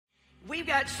we've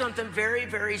got something very,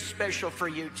 very special for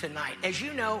you tonight. As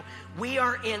you know, we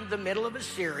are in the middle of a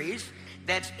series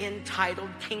that's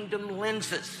entitled Kingdom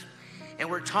Lenses.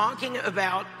 And we're talking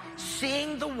about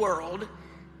seeing the world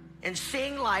and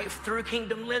seeing life through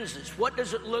kingdom lenses. What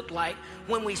does it look like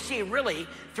when we see really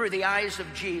through the eyes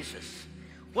of Jesus?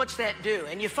 What's that do?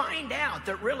 And you find out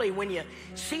that really when you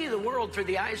see the world through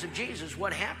the eyes of Jesus,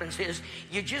 what happens is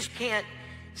you just can't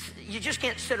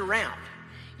sit around.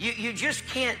 You just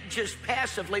can't just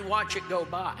passively watch it go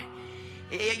by.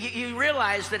 You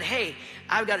realize that, hey,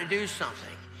 I've got to do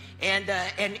something. And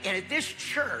at this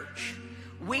church,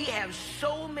 we have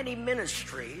so many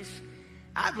ministries.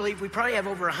 I believe we probably have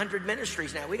over 100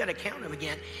 ministries now. We got to count them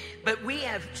again. But we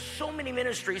have so many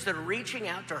ministries that are reaching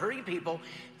out to hurting people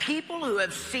who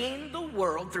have seen the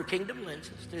world through kingdom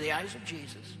lenses, through the eyes of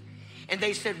Jesus. And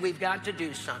they said, we've got to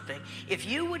do something. If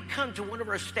you would come to one of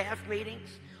our staff meetings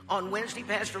on Wednesday,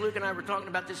 Pastor Luke and I were talking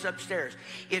about this upstairs.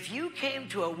 If you came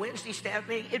to a Wednesday staff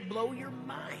meeting, it'd blow your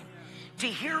mind to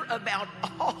hear about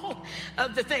all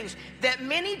of the things that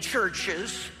many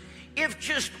churches, if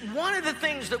just one of the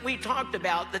things that we talked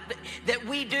about that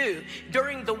we do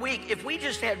during the week, if we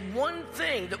just had one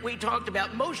thing that we talked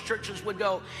about, most churches would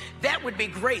go, that would be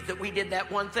great that we did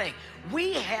that one thing.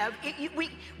 We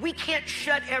can't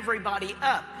shut everybody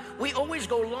up. We always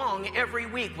go long every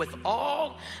week with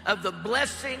all of the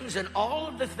blessings and all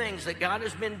of the things that God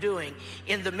has been doing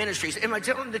in the ministries. Am I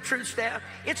telling the truth, staff?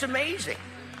 It's amazing.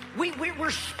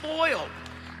 We're spoiled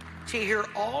to hear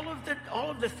all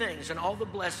of the things and all the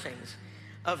blessings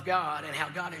of God and how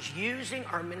God is using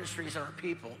our ministries and our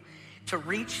people to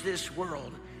reach this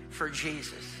world for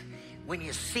Jesus. When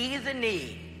you see the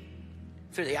need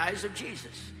through the eyes of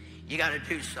Jesus, you got to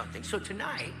do something. So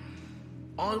tonight,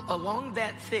 along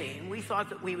that theme, we thought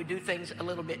that we would do things a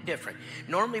little bit different.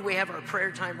 Normally we have our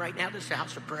prayer time right now. This is a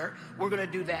house of prayer. We're going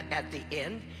to do that at the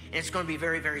end, and it's going to be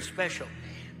very, very special.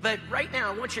 But right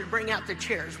now, I want you to bring out the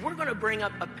chairs. We're going to bring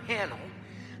up a panel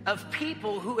of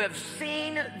people who have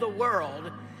seen the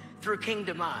world through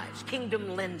kingdom eyes,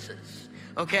 kingdom lenses,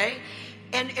 okay?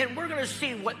 And we're going to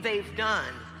see what they've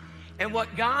done and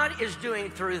what God is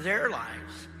doing through their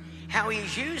lives, how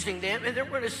he's using them, and then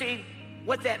we're going to see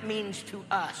what that means to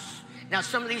us. Now,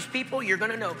 some of these people you're going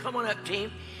to know. Come on up,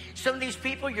 team. Some of these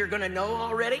people you're going to know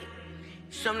already.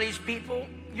 Some of these people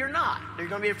you're not. They're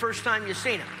going to be the first time you've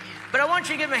seen them. But I want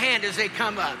you to give them a hand as they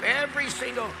come up. Every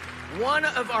single one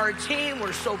of our team,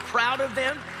 we're so proud of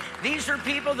them. These are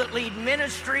people that lead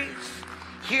ministries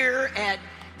here at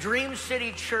Dream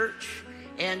City Church,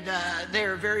 and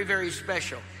they're very, very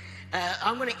special.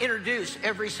 I'm going to introduce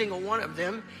every single one of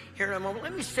them here in a moment.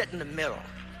 Let me sit in the middle.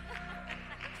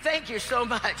 Thank you so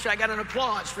much. I got an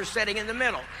applause for sitting in the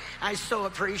middle. I so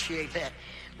appreciate that.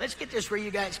 Let's get this where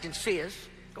you guys can see us.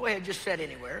 Go ahead, just sit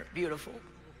anywhere. Beautiful.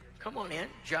 Come on in.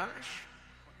 Josh?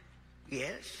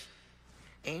 Yes.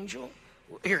 Angel?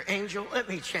 Here, Angel, let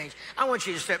me change. I want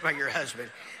you to sit by your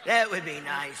husband. That would be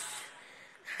nice.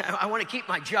 I want to keep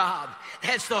my job.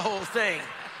 That's the whole thing.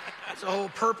 That's the whole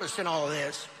purpose in all of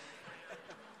this.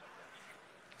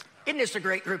 Isn't this a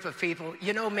great group of people?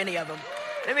 You know many of them.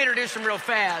 Let me introduce them real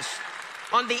fast.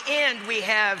 On the end, we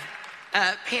have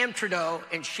Pam Trudeau,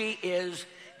 and she is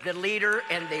the leader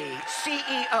and the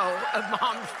CEO of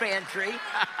Mom's Pantry.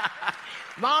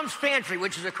 Mom's Pantry,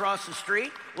 which is across the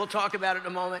street. We'll talk about it in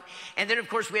a moment. And then, of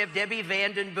course, we have Debbie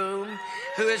Vanden Boom,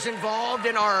 who is involved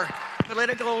in our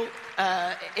political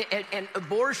and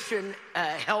abortion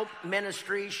help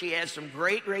ministry. She has some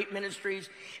great, great ministries,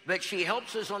 but she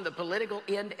helps us on the political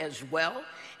end as well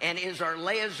and is our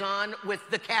liaison with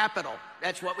the Capitol.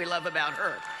 That's what we love about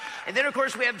her. And then, of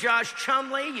course, we have Josh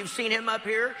Chumley. You've seen him up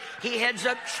here. He heads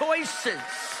up Choices.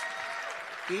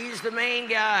 He's the main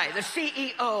guy, the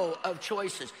CEO of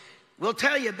Choices. We'll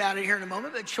tell you about it here in a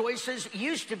moment, but Choices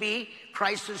used to be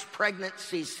crisis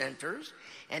pregnancy centers,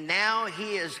 and now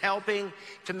he is helping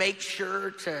to make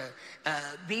sure to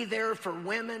be there for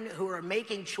women who are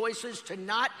making choices to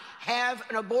not have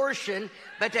an abortion,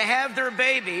 but to have their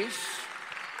babies.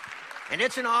 And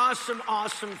it's an awesome,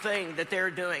 awesome thing that they're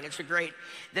doing. It's a great.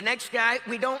 The next guy,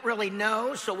 we don't really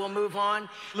know, so we'll move on.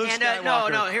 Luke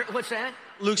Skywalker. No, here, what's that?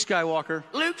 Luke Skywalker.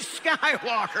 Luke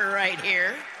Skywalker right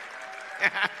here.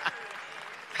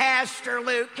 Pastor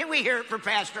Luke. Can we hear it for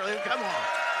Pastor Luke? Come on.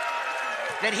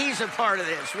 That he's a part of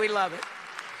this. We love it.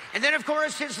 And then, of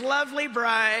course, his lovely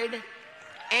bride,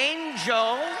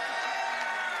 Angel.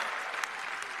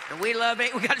 And we love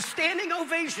it. We got a standing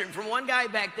ovation from one guy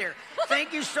back there.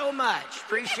 Thank you so much.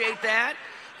 Appreciate that.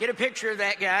 Get a picture of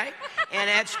that guy. And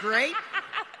that's great.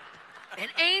 And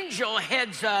Angel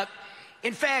heads up.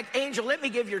 In fact, Angel, let me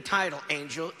give your title,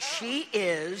 Angel. She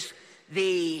is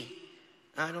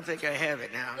I don't think I have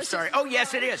it now. I'm sorry. Oh,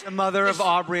 yes, it is. The mother of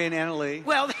Aubrey and Annalie.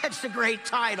 Well, that's a great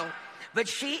title. But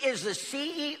she is the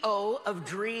CEO of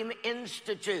Dream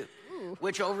Institute,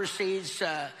 which oversees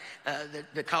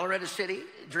the Colorado City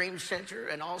Dream Center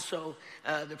and also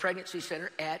the Pregnancy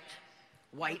Center at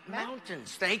White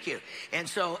Mountains. Thank you. And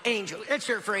so, Angel, let's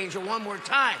hear it for Angel one more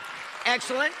time.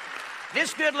 Excellent.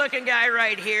 This good-looking guy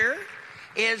right here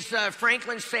is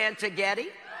Franklin Santaghetti.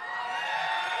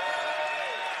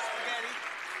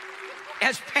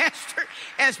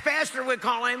 As pastor would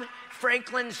call him,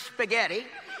 Franklin Spaghetti.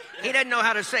 He doesn't know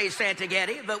how to say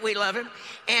Santaghetti, but we love him.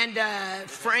 And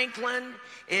Franklin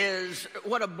is,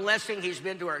 what a blessing he's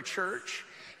been to our church.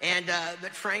 And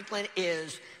but Franklin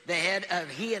is the head of,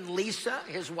 he and Lisa,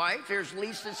 his wife, here's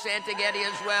Lisa Santaghetti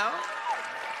as well.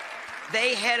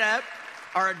 They head up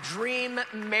our Dream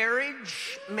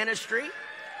Marriage Ministry.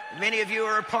 Many of you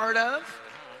are a part of.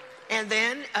 And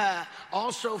then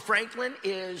also Franklin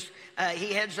is,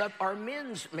 he heads up our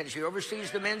men's ministry,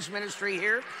 oversees the men's ministry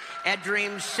here at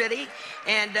Dream City.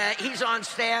 And he's on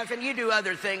staff, and you do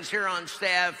other things here on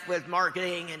staff with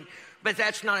marketing, but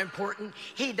that's not important.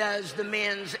 He does the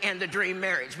men's and the Dream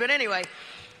Marriage. But anyway,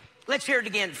 let's hear it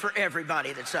again for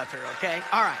everybody that's up here, okay?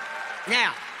 All right.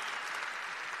 Now,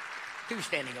 2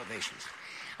 standing ovations.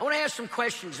 I want to ask some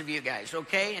questions of you guys,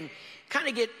 okay? And kind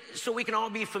of get, so we can all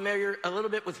be familiar a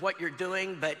little bit with what you're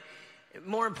doing, but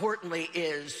more importantly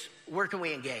is, where can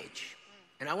we engage?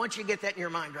 And I want you to get that in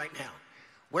your mind right now.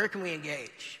 Where can we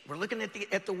engage? We're looking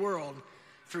at the world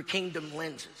through kingdom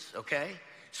lenses, okay?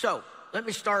 So let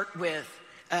me start with,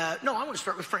 I want to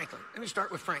start with Franklin. Let me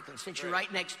start with Franklin, since you're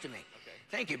right next to me. Okay.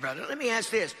 Thank you, brother. Let me ask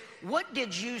this. What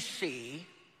did you see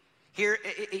here,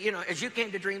 as you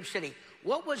came to Dream City?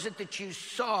 What was it that you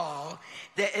saw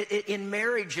that in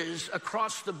marriages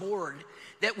across the board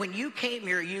that when you came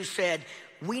here, you said,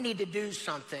 we need to do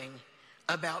something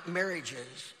about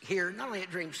marriages here, not only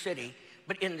at Dream City,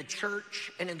 but in the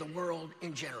church and in the world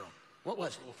in general? What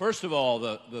was it? Well, first of all,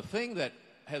 the thing that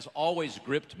has always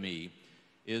gripped me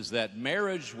is that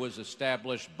marriage was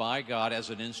established by God as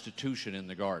an institution in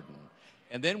the garden.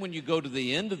 And then when you go to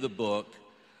the end of the book,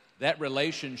 that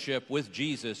relationship with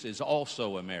Jesus is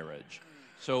also a marriage.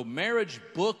 So marriage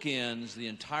bookends the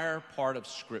entire part of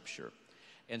Scripture.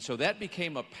 And so that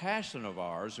became a passion of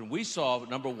ours. And we saw,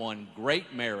 number one,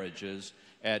 great marriages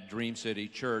at Dream City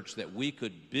Church, that we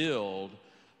could build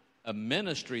a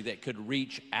ministry that could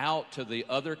reach out to the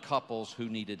other couples who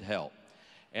needed help.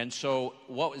 And so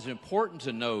what was important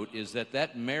to note is that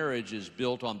that marriage is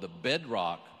built on the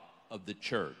bedrock of the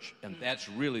church. And that's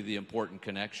really the important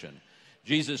connection.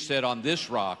 Jesus said, on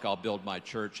this rock I'll build my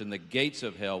church, and the gates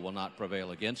of hell will not prevail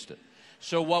against it.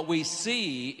 So what we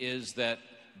see is that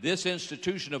this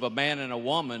institution of a man and a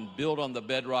woman built on the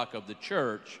bedrock of the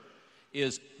church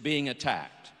is being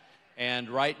attacked. And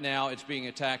right now it's being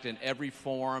attacked in every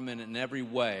form and in every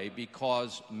way,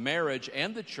 because marriage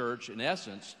and the church, in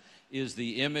essence, is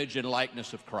the image and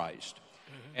likeness of Christ.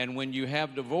 And when you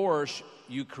have divorce,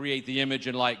 you create the image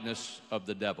and likeness of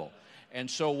the devil. And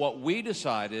so what we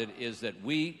decided is that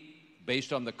we,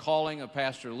 based on the calling of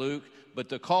Pastor Luke, but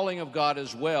the calling of God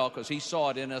as well, because he saw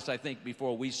it in us, I think,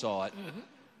 before we saw it.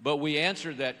 But we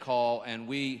answered that call, and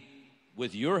we,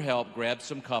 with your help, grabbed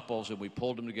some couples, and we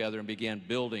pulled them together and began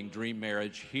building Dream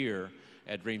Marriage here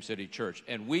at Dream City Church.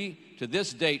 And we, to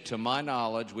this date, to my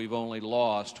knowledge, we've only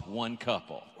lost one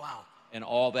couple. Wow. In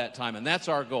all that time. And that's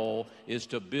our goal, is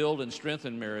to build and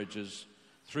strengthen marriages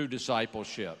through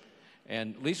discipleship.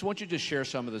 And Lisa, why don't you just share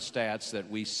some of the stats that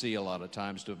we see a lot of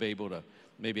times to be able to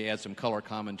maybe add some color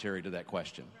commentary to that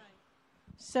question.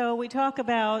 So we talk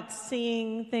about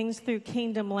seeing things through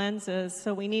kingdom lenses,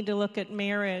 so we need to look at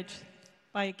marriage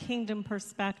by a kingdom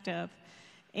perspective.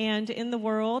 And in the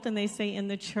world, and they say in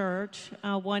the church,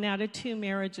 1 out of 2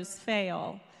 marriages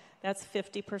fail. That's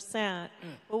 50%.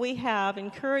 But we have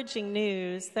encouraging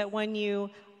news that when you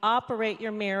operate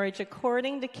your marriage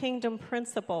according to kingdom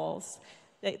principles,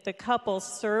 the couple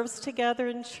serves together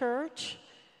in church,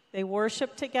 they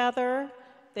worship together,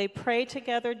 they pray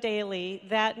together daily,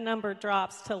 that number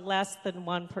drops to less than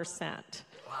 1%.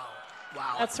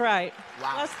 Wow. That's right.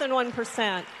 Wow. Less than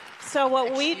 1%. So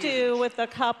what we do with the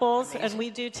couples, Amazing. and we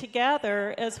do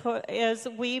together, is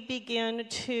we begin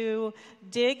to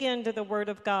dig into the Word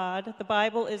of God. The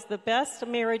Bible is the best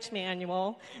marriage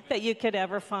manual that you could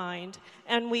ever find.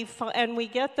 And we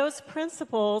get those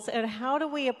principles, and how do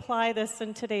we apply this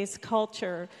in today's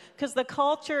culture? Because the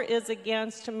culture is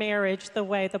against marriage the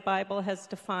way the Bible has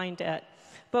defined it.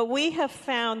 But we have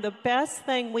found the best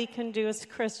thing we can do as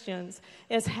Christians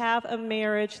is have a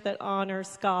marriage that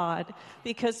honors God.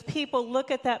 Because people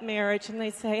look at that marriage and they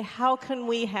say, how can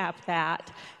we have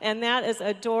that? And that is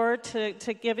a door to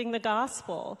giving the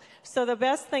gospel. So the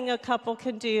best thing a couple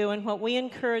can do, and what we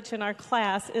encourage in our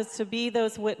class, is to be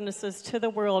those witnesses to the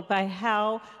world by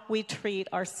how we treat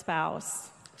our spouse.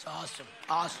 It's awesome.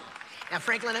 Awesome. Now,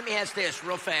 Franklin, let me ask this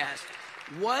real fast.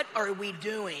 What are we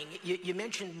doing? You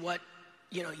mentioned what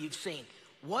you've seen.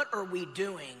 What are we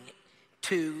doing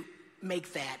to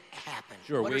make that happen?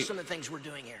 Sure. What are some of the things we're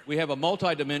doing here? We have a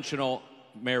multidimensional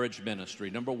marriage ministry.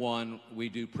 Number one, we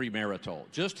do premarital.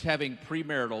 Just having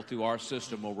premarital through our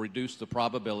system will reduce the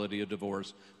probability of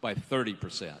divorce by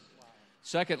 30%.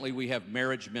 Secondly, we have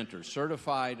marriage mentors,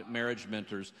 certified marriage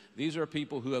mentors. These are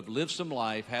people who have lived some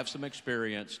life, have some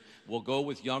experience, will go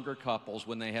with younger couples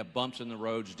when they have bumps in the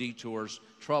roads, detours,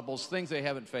 troubles, things they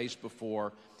haven't faced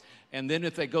before. And then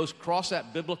if they cross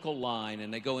that biblical line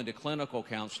and they go into clinical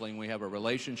counseling, we have a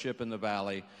relationship in the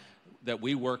Valley that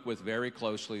we work with very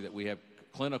closely, that we have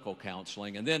clinical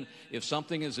counseling. And then if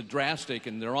something is drastic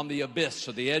and they're on the abyss,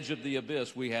 so the edge of the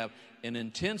abyss, we have an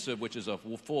intensive, which is a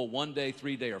full 1 day,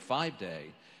 3 day, or 5 day.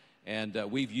 And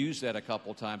we've used that a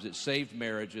couple times. It saved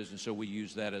marriages, and so we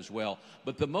use that as well.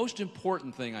 But the most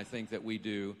important thing I think that we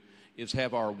do is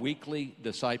have our weekly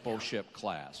discipleship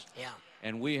class. Yeah.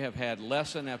 And we have had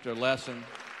lesson after lesson.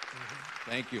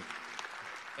 Thank you.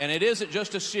 And it isn't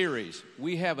just a series.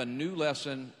 We have a new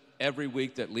lesson every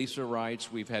week that Lisa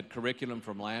writes. We've had curriculum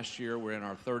from last year. We're in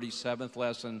our 37th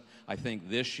lesson, I think,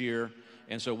 this year.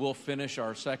 And so we'll finish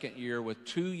our second year with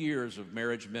 2 years of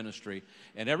marriage ministry.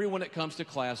 And everyone that comes to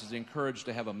class is encouraged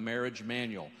to have a marriage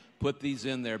manual. Put these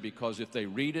in there, because if they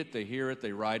read it, they hear it,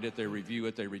 they write it, they review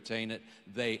it, they retain it,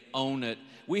 they own it.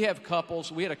 We have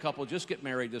couples. We had a couple just get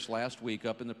married this last week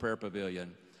up in the prayer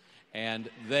pavilion. And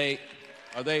they're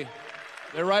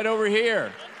right over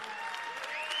here.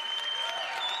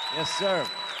 Yes, sir.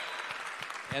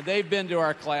 And they've been to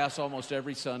our class almost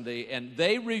every Sunday, and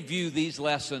they review these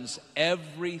lessons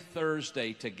every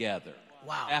Thursday together.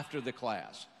 Wow. After the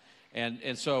class.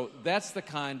 And so that's the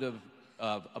kind of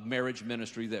marriage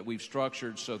ministry that we've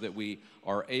structured so that we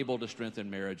are able to strengthen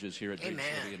marriages here at Big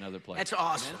City and other places. That's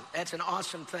awesome. Amen? That's an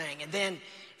awesome thing. And then,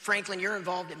 Franklin, you're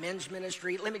involved in men's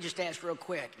ministry. Let me just ask real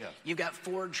quick. Yes. You've got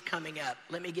Forge coming up.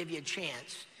 Let me give you a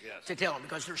chance to tell them,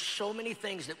 because there's so many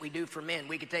things that we do for men.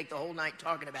 We could take the whole night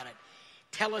talking about it.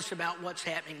 Tell us about what's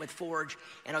happening with Forge,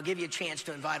 and I'll give you a chance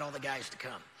to invite all the guys to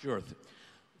come. Sure.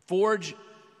 Forge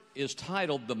is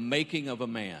titled The Making of a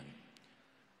Man.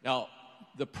 Now,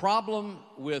 the problem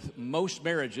with most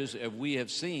marriages, as we have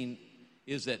seen,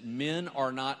 is that men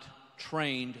are not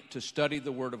trained to study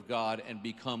the Word of God and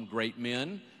become great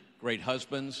men, great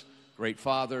husbands, great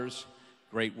fathers,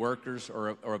 great workers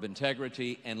or of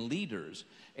integrity, and leaders.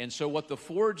 And so what the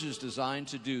Forge is designed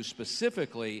to do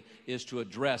specifically is to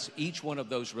address each one of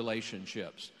those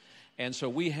relationships. And so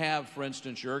we have, for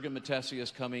instance, Jurgen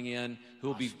Matthesius coming in,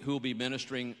 who will be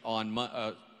ministering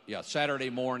on Saturday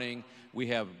morning. We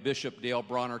have Bishop Dale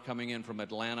Bronner coming in from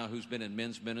Atlanta, who's been in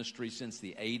men's ministry since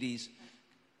the 80s.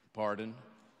 Pardon?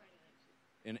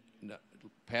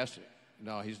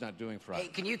 No, he's not doing Friday. Hey,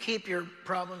 can you keep your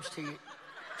problems to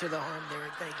the home there?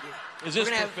 Thank you. Is this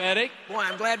prophetic? Boy,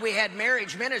 I'm glad we had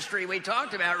marriage ministry we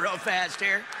talked about real fast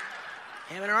here.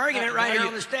 Having an argument right here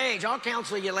on the stage. I'll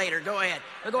counsel you later. Go ahead.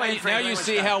 Go ahead, Franklin. Now you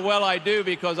see how well I do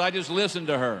because I just listened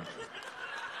to her.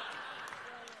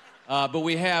 But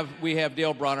we have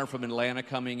Dale Bronner from Atlanta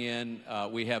coming in.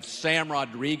 We have Sam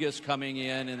Rodriguez coming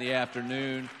in the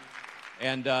afternoon.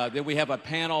 And then we have a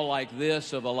panel like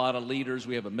this of a lot of leaders.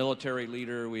 We have a military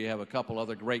leader. We have a couple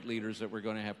other great leaders that we're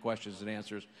going to have questions and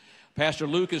answers. Pastor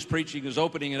Luke is preaching, is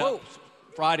opening it up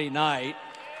Friday night.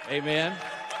 Amen.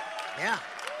 Yeah.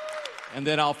 And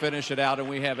then I'll finish it out, and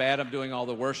we have Adam doing all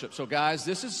the worship. So, guys,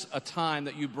 this is a time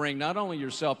that you bring not only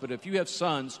yourself, but if you have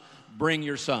sons, bring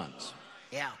your sons.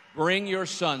 Yeah. Bring your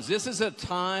sons. This is a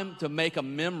time to make a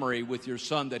memory with your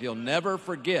son that he'll never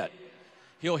forget.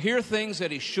 He'll hear things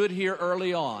that he should hear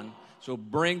early on, so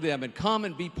bring them and come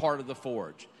and be part of the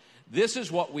Forge. This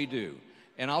is what we do.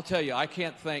 And I'll tell you, I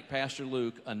can't thank Pastor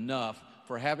Luke enough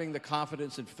for having the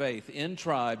confidence and faith in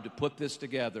Tribe to put this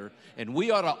together. And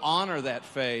we ought to honor that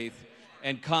faith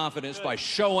and confidence by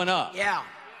showing up. Yeah.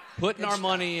 Putting our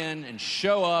money in and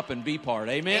show up and be part.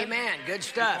 Amen? Amen. Good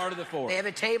stuff. Be part of the Forge. They have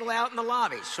a table out in the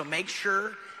lobby, so make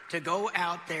sure to go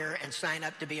out there and sign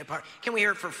up to be a part. Can we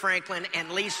hear it for Franklin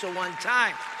and Lisa one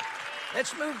time?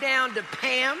 Let's move down to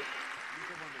Pam.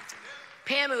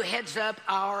 Pam, who heads up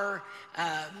our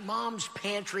Mom's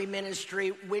Pantry ministry,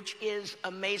 which is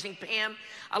amazing. Pam,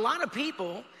 a lot of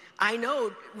people I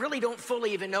know really don't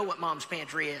fully even know what Mom's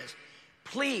Pantry is.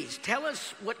 Please tell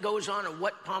us what goes on and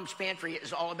what Mom's Pantry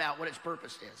is all about, what its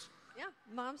purpose is. Yeah,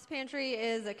 Mom's Pantry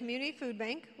is a community food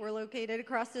bank. We're located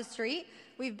across the street.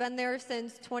 We've been there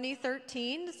since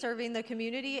 2013, serving the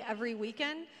community every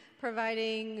weekend,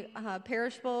 providing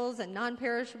perishables and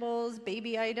non-perishables,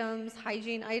 baby items,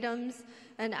 hygiene items,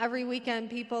 and every weekend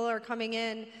people are coming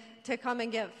in to come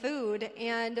and get food.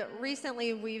 And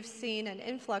recently we've seen an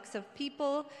influx of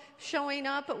people showing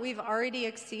up. We've already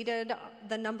exceeded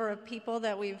the number of people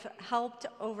that we've helped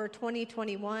over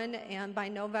 2021, and by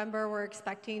November we're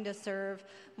expecting to serve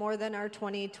more than our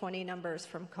 2020 numbers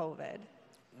from COVID.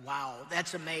 Wow,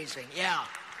 that's amazing. Yeah,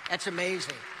 that's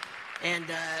amazing. And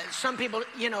some people,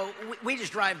 you know, we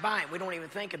just drive by and we don't even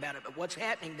think about it. But what's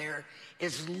happening there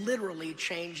is literally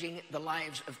changing the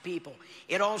lives of people.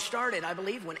 It all started, I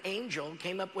believe, when Angel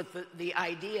came up with the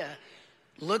idea,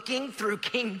 looking through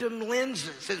kingdom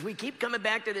lenses, as we keep coming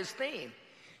back to this theme,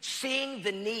 seeing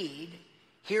the need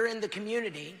here in the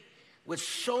community with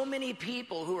so many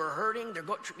people who are hurting. They're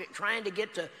trying to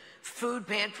get to food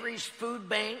pantries, food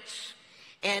banks.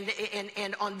 And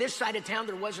on this side of town,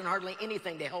 there wasn't hardly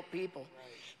anything to help people.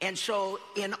 And so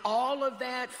in all of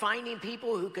that, finding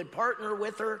people who could partner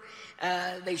with her,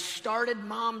 they started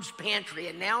Mom's Pantry.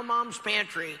 And now Mom's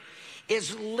Pantry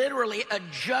is literally a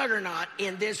juggernaut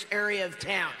in this area of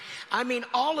town. I mean,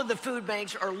 all of the food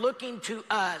banks are looking to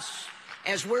us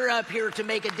as we're up here to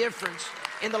make a difference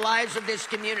in the lives of this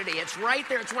community. It's right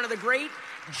there. It's one of the great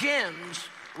gems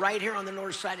right here on the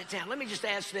north side of town. Let me just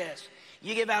ask this.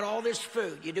 You give out all this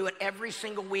food. You do it every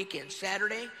single weekend,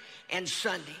 Saturday and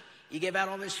Sunday. You give out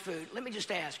all this food. Let me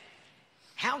just ask,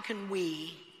 how can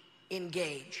we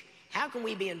engage? How can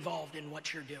we be involved in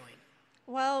what you're doing?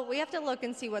 Well, we have to look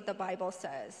and see what the Bible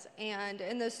says. And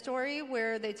in the story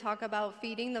where they talk about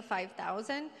feeding the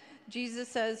 5,000, Jesus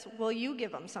says, will you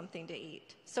give them something to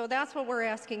eat? So that's what we're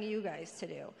asking you guys to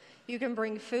do. You can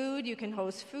bring food, you can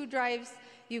host food drives,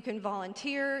 you can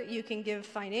volunteer, you can give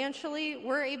financially.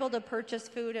 We're able to purchase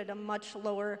food at a much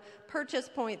lower purchase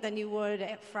point than you would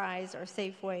at Fry's or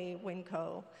Safeway,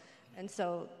 Winco. And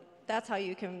so that's how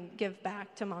you can give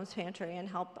back to Mom's Pantry and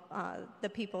help the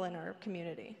people in our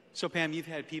community. So Pam, you've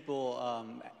had people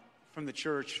from the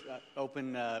church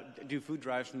do food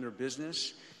drives from their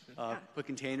business, put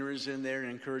containers in there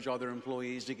and encourage all their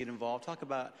employees to get involved. Talk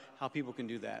about how people can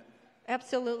do that.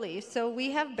 Absolutely. So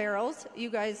we have barrels. You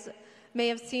guys may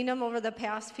have seen them over the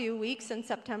past few weeks. In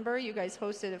September, you guys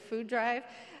hosted a food drive.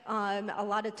 A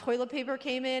lot of toilet paper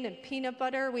came in and peanut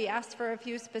butter. We asked for a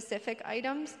few specific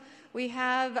items. We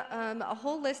have a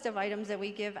whole list of items that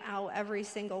we give out every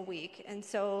single week. And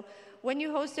so when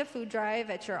you host a food drive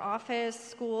at your office,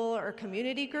 school, or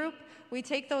community group, we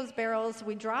take those barrels,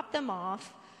 we drop them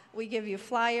off, we give you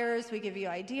flyers, we give you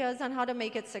ideas on how to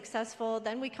make it successful.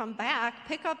 Then we come back,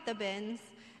 pick up the bins,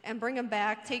 and bring them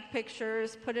back, take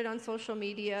pictures, put it on social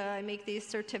media. I make these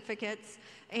certificates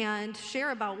and share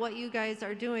about what you guys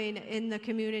are doing in the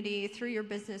community through your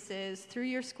businesses, through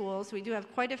your schools. We do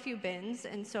have quite a few bins,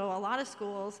 and so a lot of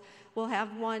schools will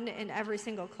have one in every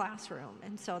single classrow.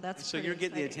 And so that's So you're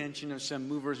getting the attention of some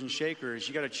movers and shakers.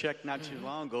 You got a check not too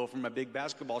long ago from a big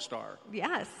basketball star.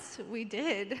 Yes, we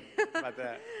did. How about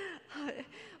that?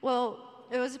 Well,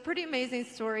 it was a pretty amazing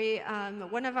story.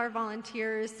 One of our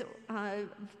volunteers,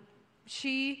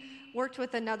 she worked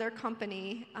with another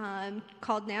company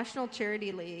called National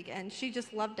Charity League, and she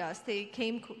just loved us. They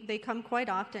come quite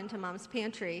often to Mom's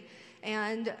Pantry,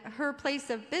 and her place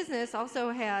of business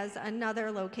also has another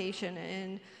location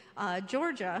in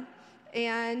Georgia.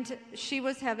 And she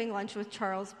was having lunch with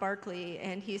Charles Barkley,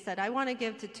 and he said, I want to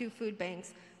give to 2 food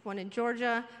banks, one in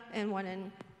Georgia and one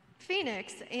in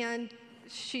Phoenix. And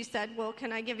she said, well,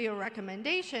 can I give you a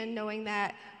recommendation, knowing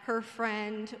that her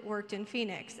friend worked in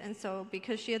Phoenix? And so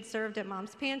because she had served at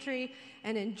Mom's Pantry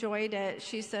and enjoyed it,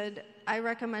 she said, I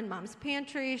recommend Mom's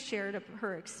Pantry, shared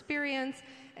her experience,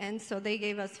 and so they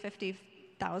gave us $50,000.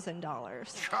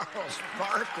 Charles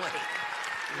Barkley.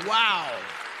 Wow.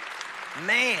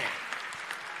 Man.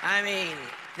 I mean,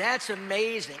 that's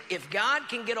amazing. If God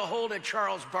can get a hold of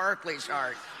Charles Barkley's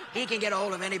heart, he can get a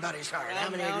hold of anybody's heart.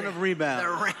 The round of rebound. The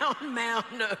round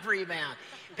mound of rebound.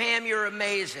 Pam, you're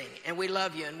amazing, and we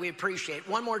love you, and we appreciate it.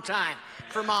 One more time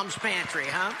for Mom's Pantry,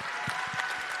 huh?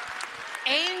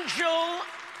 Angel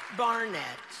Barnett.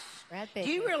 Do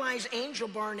you realize Angel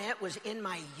Barnett was in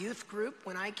my youth group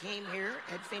when I came here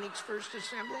at Phoenix First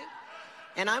Assembly?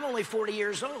 And I'm only 40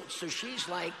 years old, so she's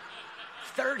like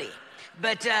 30.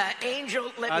 But Angel,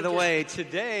 let me By the just... way,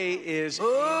 today is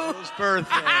Angel's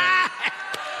birthday.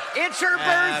 It's her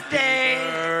birthday.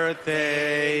 Happy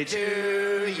birthday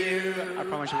To you. I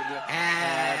promise you we'll do it.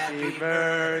 Happy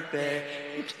birthday.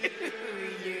 to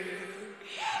you.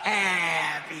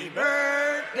 Happy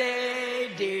birthday,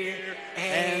 dear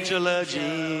Angela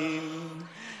Jean.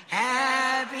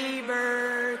 Happy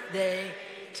birthday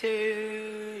to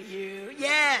you.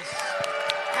 Yes.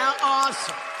 How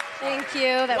awesome. Thank you.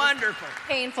 That Wonderful. was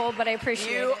painful, but I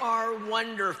appreciate You it. are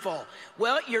wonderful.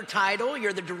 Well, your title,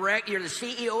 you're the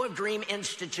CEO of Dream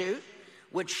Institute,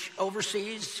 which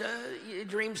oversees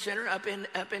Dream Center up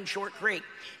in Short Creek.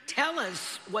 Tell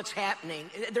us what's happening.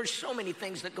 There's so many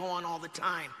things that go on all the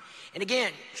time. And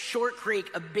again, Short Creek,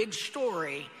 a big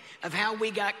story of how we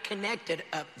got connected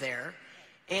up there.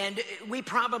 And we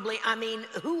probably,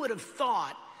 who would have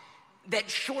thought that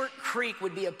Short Creek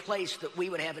would be a place that we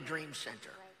would have a Dream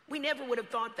Center? We never would have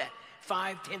thought that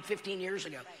 5, 10, 15 years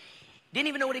ago. Didn't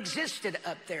even know it existed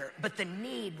up there. But the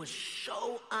need was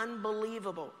so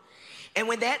unbelievable. And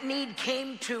when that need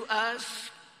came to us,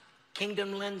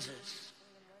 Kingdom Lenses,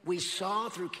 we saw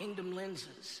through Kingdom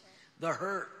Lenses the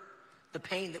hurt, the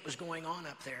pain that was going on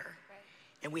up there.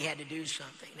 And we had to do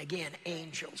something. Again,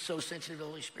 Angel, so sensitive to the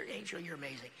Holy Spirit. Angel, you're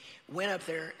amazing. Went up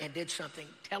there and did something.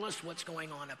 Tell us what's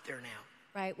going on up there now.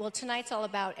 Right. Well, tonight's all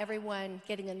about everyone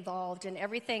getting involved, and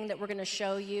everything that we're going to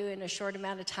show you in a short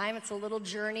amount of time. It's a little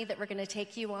journey that we're going to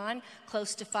take you on,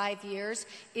 close to 5 years,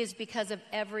 is because of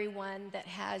everyone that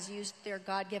has used their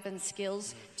God-given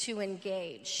skills to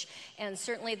engage. And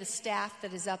certainly the staff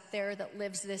that is up there that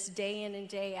lives this day in and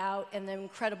day out, and the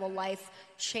incredible life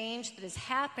change that is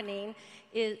happening,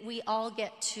 is we all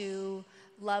get to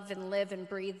love and live and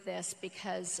breathe this,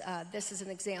 because this is an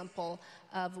example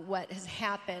of what has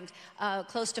happened.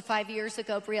 Close to 5 years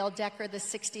ago, Brielle Decker, the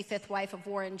 65th wife of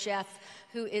Warren Jeff,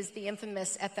 who is the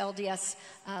infamous FLDS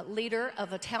leader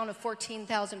of a town of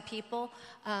 14,000 people,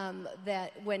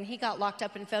 that when he got locked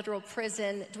up in federal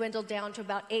prison, dwindled down to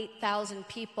about 8,000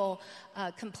 people,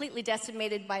 completely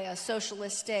decimated by a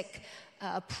socialistic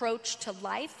approach to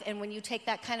life. And when you take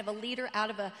that kind of a leader out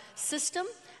of a system,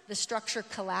 the structure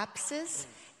collapses.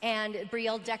 And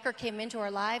Brielle Decker came into our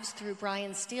lives through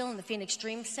Brian Steele in the Phoenix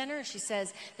Dream Center. She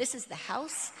says, this is the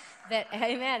house that,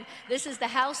 amen, this is the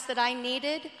house that I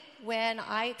needed when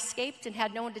I escaped and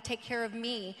had no one to take care of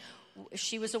me.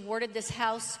 She was awarded this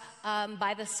house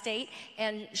by the state,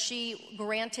 and she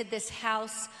granted this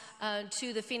house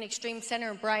to the Phoenix Dream Center.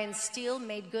 And Brian Steele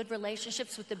made good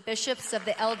relationships with the bishops of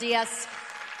the LDS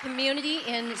community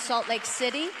in Salt Lake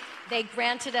City. They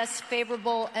granted us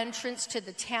favorable entrance to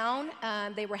the town.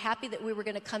 They were happy that we were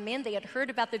going to come in. They had heard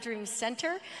about the Dream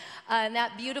Center. And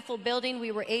that beautiful building,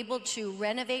 we were able to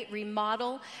renovate,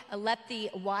 remodel, let the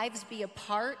wives be a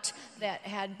part that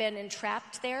had been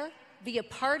entrapped there, be a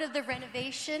part of the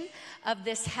renovation of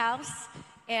this house.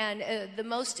 And the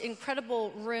most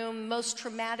incredible room, most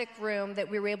traumatic room that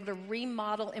we were able to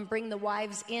remodel and bring the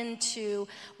wives into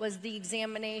was the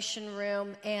examination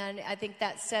room. And I think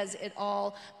that says it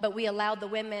all. But we allowed the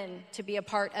women to be a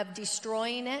part of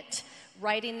destroying it,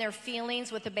 writing their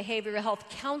feelings with a behavioral health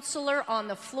counselor on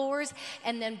the floors,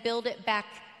 and then build it back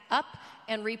up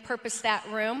and repurpose that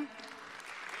room.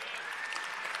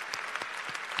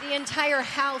 The entire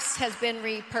house has been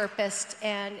repurposed,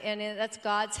 and that's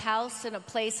God's house, and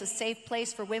a safe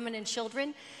place for women and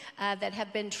children that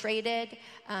have been traded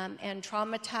and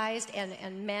traumatized,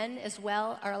 and men as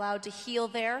well are allowed to heal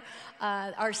there.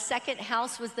 Our second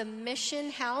house was the Mission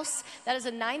House. That is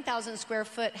a 9,000 square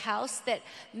foot house that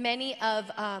many of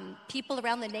people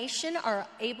around the nation are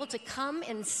able to come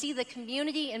and see the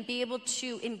community and be able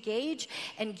to engage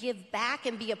and give back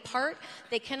and be a part.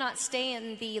 They cannot stay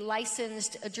in the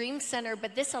licensed Dream Center,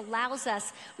 but this allows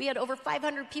us. We had over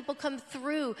 500 people come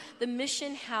through the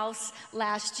Mission House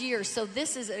last year, so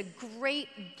this is a great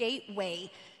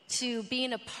gateway to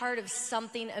being a part of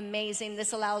something amazing.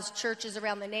 This allows churches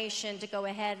around the nation to go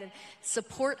ahead and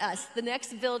support us. The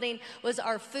next building was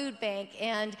our food bank,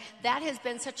 and that has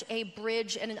been such a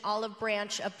bridge and an olive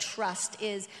branch of trust.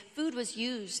 Is food was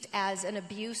used as an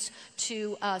abuse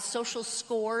to social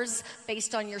scores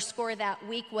based on your score that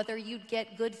week, whether you'd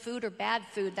get good food or bad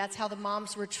food. That's how the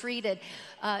moms were treated.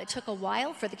 It took a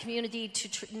while for the community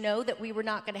to know that we were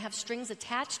not going to have strings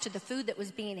attached to the food that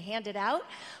was being handed out.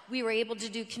 We were able to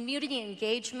do community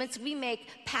engagements. We make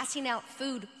passing out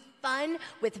food fun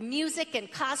with music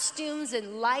and costumes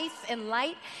and life and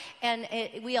light. And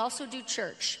we also do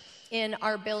church. in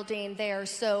our building there.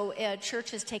 So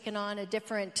church has taken on a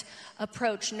different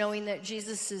approach, knowing that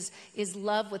Jesus is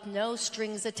love with no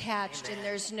strings attached. Amen. And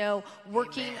there's no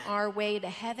working our way to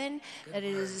heaven. That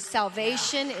it is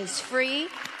salvation is free.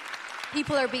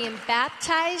 People are being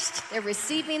baptized. They're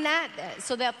receiving that.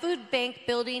 So that food bank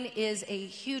building is a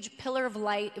huge pillar of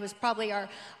light. It was probably our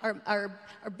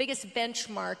biggest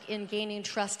benchmark in gaining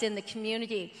trust in the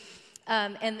community.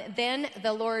 And then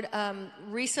the Lord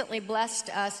recently blessed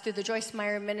us through the Joyce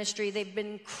Meyer Ministry. They've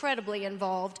been incredibly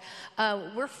involved.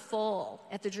 We're full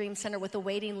at the Dream Center with a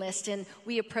waiting list, and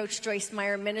we approached Joyce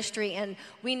Meyer Ministry, and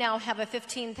we now have a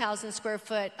 15,000 square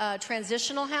foot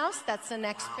transitional house. That's the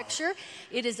next picture.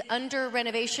 It is under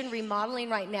renovation, remodeling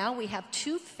right now. We have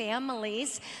 2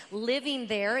 families living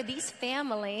there. These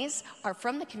families are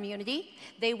from the community.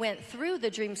 They went through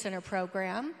the Dream Center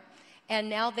program, and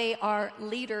now they are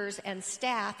leaders and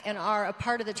staff and are a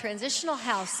part of the transitional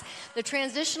house. The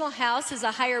transitional house is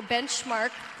a higher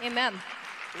benchmark, amen,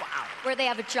 where they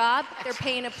have a job, they're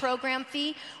paying a program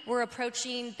fee. We're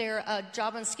approaching their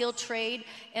job and skill trade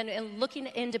and looking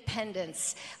at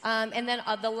independence. And then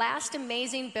the last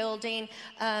amazing building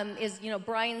is,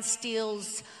 Brian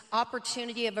Steele's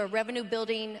opportunity of a revenue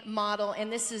building model, and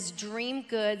this is Dream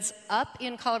Goods up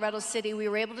in Colorado City. We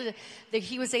were able to,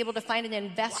 he was able to find an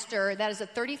investor. That is a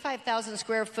 35,000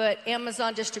 square foot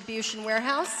Amazon distribution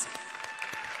warehouse.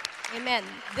 Amen.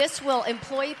 This will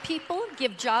employ people,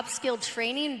 give job skill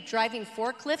training, driving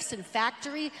forklifts in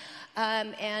factory,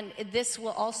 and this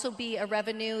will also be a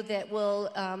revenue that will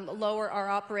lower our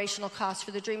operational costs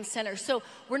for the Dream Center. So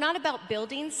we're not about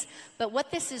buildings, but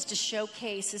what this is to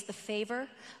showcase is the favor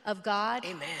of God.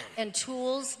 Amen. And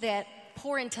tools that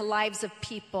pour into lives of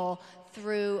people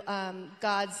through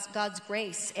God's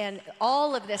grace. And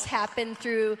all of this happened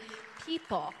through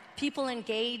people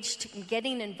engaged and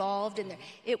getting involved, and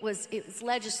it was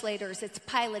legislators, it's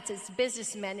pilots, it's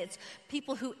businessmen, it's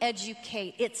people who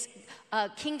educate, it's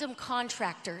kingdom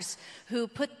contractors who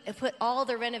put all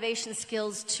their renovation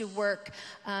skills to work,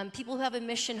 people who have a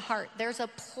mission heart. There's a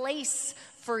place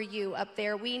for you up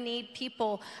there. We need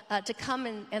people to come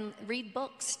and read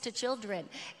books to children,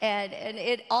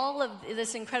 and all of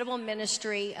this incredible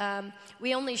ministry.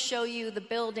 We only show you the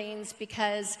buildings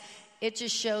because it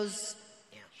just shows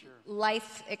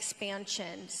life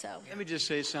expansion. So let me just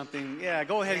say something.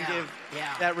 Go ahead and give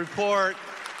that report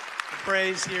the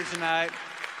praise here tonight.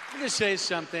 Let me just say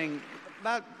something.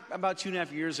 About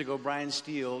 2.5 years ago, Brian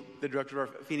Steele, the director of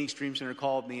our Phoenix Dream Center,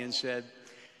 called me and said,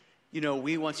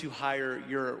 we want to hire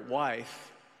your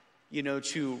wife,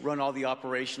 to run all the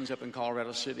operations up in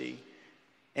Colorado City.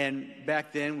 And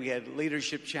back then we had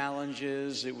leadership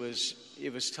challenges. It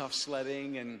was tough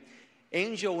sledding, and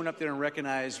Angel went up there and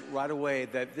recognized right away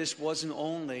that this wasn't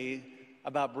only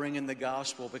about bringing the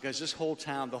gospel, because this whole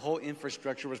town, the whole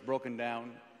infrastructure was broken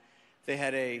down. They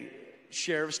had a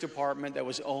sheriff's department that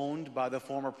was owned by the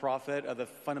former prophet of the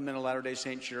Fundamental Latter-day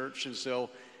Saint Church, and so,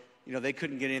 they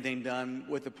couldn't get anything done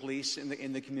with the police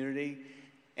in the community.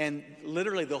 And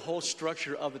literally the whole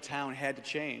structure of the town had to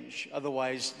change.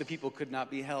 Otherwise, the people could not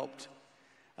be helped.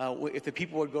 If the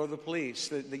people would go to the police,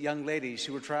 the young ladies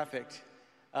who were trafficked,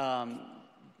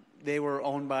 they were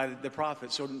owned by the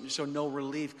prophet, so no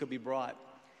relief could be brought.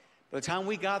 By the time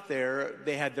we got there,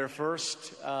 they had their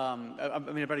first,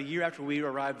 about a year after we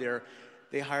arrived there,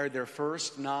 they hired their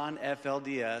first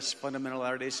non-FLDS, Fundamental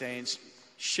Latter-day Saints,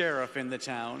 sheriff in the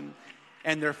town,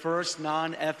 and their first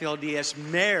non-FLDS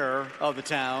mayor of the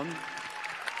town.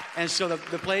 And so the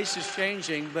place is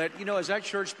changing. But, as that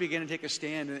church began to take a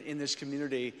stand in this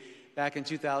community back in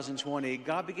 2020,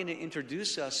 God began to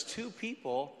introduce us to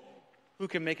people who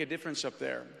can make a difference up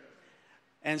there.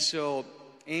 And so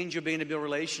Angel began to build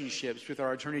relationships with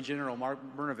our Attorney General, Mark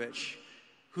Brnovich,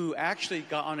 who actually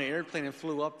got on an airplane and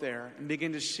flew up there and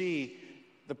began to see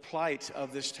the plight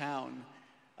of this town.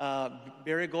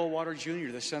 Barry Goldwater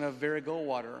Jr., the son of Barry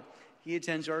Goldwater, he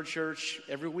attends our church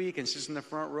every week and sits in the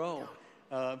front row.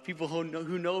 People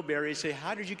who know Barry say,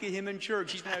 "How did you get him in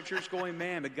church? He's not a church-going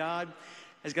man," but God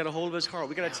has got a hold of his heart.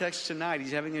 We got a text tonight.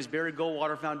 He's having his Barry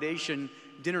Goldwater Foundation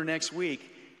dinner next week,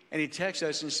 and he texted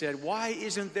us and said, "Why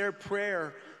isn't there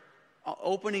prayer,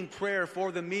 opening prayer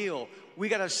for the meal? We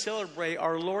got to celebrate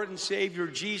our Lord and Savior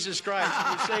Jesus Christ."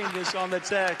 We're saying this on the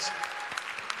text.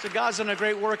 So God's done a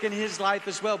great work in his life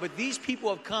as well. But these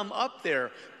people have come up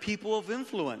there, people of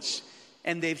influence,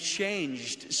 and they've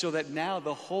changed so that now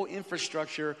the whole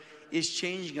infrastructure is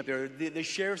changing up there. The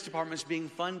sheriff's department's being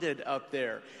funded up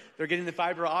there. They're getting the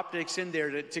fiber optics in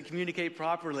there to communicate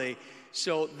properly.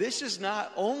 So this is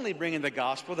not only bringing the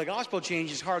gospel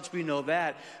changes hearts, we know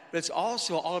that, but it's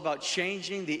also all about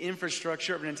changing the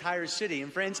infrastructure of an entire city.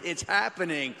 And friends, it's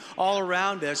happening all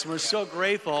around us. And we're so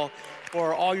grateful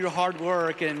for all your hard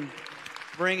work and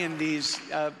bringing these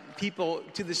people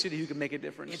to the city who can make a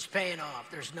difference. It's paying off,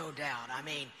 there's no doubt. I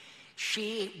mean,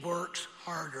 she works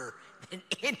harder than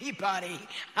anybody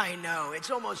I know. It's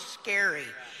almost scary.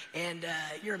 And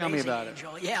you're amazing, Tell me about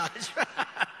Angel. Yeah, that's right.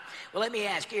 Well, let me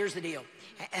ask, here's the deal.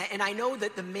 And I know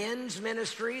that the men's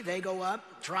ministry, they go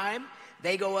up, Tribe,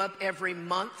 they go up every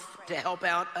month to help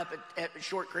out up at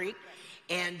Short Creek.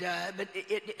 And but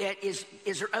is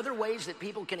there other ways that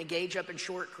people can engage up in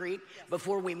Short Creek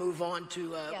before we move on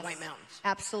to Yes, White Mountains?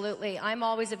 Absolutely. I'm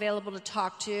always available to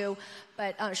talk to,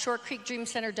 but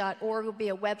shortcreekdreamcenter.org will be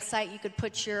a website. You could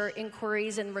put your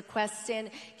inquiries and requests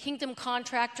in. Kingdom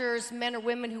contractors, men or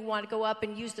women who want to go up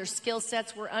and use their skill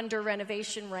sets, we're under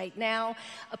renovation right now.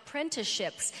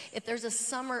 Apprenticeships, if there's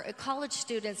college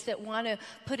students that want to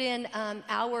put in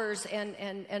hours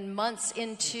and months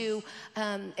into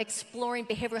exploring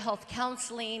behavioral health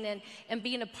counseling and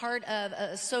being a part of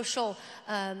a social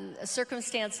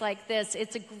circumstance like this,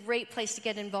 it's a great place to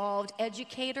get involved.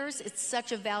 Educators, it's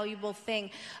such a valuable thing.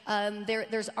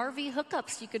 There's RV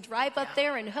hookups. You could drive up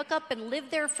there and hook up and live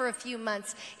there for a few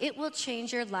months. It will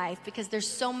change your life because there's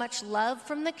so much love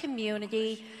from the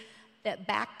community that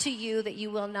back to you that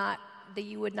you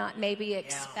would not maybe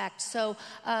expect. So,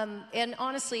 and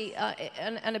honestly,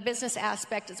 on a business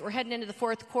aspect, as we're heading into the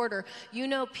fourth quarter,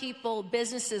 people,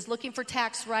 businesses looking for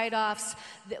tax write-offs,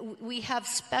 that we have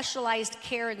specialized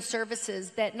care and services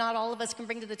that not all of us can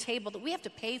bring to the table that we have to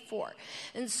pay for.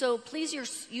 And so please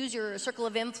use your circle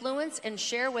of influence and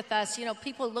share with us,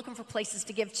 people looking for places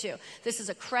to give to. This is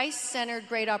a Christ-centered,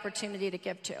 great opportunity to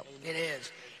give to. It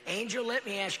is. Angel, let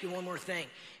me ask you one more thing.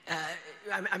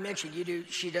 I mentioned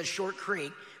she does Short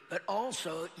Creek, but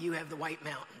also you have the White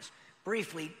Mountains.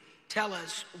 Briefly, tell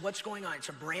us what's going on. It's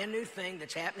a brand new thing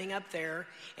that's happening up there,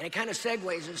 and it kind of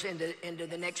segues us into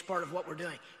the next part of what we're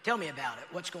doing. Tell me about it.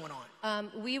 What's going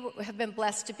on? We have been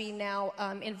blessed to be now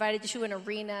invited to an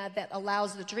arena that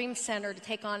allows the Dream Center to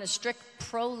take on a strict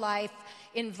pro-life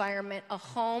environment, a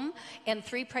home and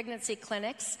 3 pregnancy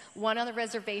clinics, one on the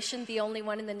reservation, the only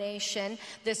one in the nation.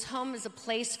 This home is a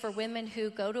place for women who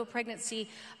go to a pregnancy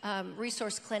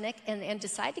resource clinic and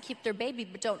decide to keep their baby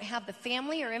but don't have the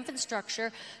family or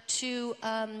infrastructure to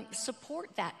support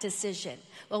that decision.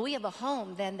 Well, we have a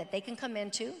home then that they can come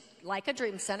into, like a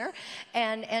Dream Center,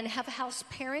 and have a house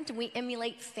parent, and we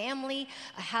emulate family,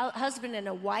 a husband and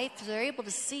a wife. So they're able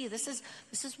to see this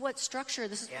is what structure,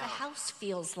 this is what a house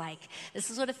feels like, this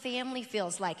is what a family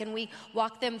feels like, and we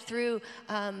walk them through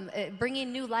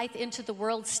bringing new life into the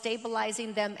world,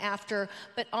 stabilizing them after.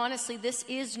 But honestly, this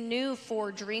is new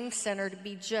for Dream Center to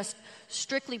be just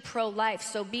strictly pro-life.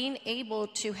 So being able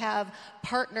to have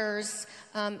partners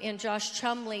in Josh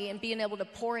Chumley and being able to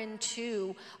pour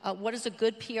into what does a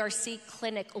good PRC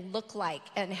clinic look like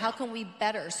and how can we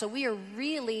better. So we are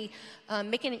really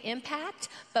making an impact,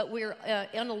 but we're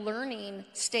in a learning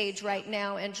stage right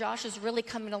now, and Josh is really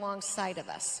coming alongside of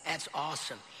us. That's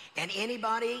awesome. And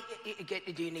anybody,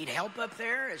 do you need help up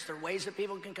there? Is there ways that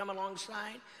people can come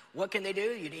alongside? What can they do?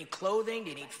 You need clothing? Do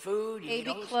you need food?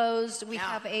 Baby clothes. We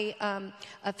have a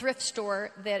thrift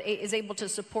store that is able to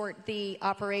support the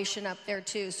operation up there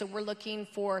too. So we're looking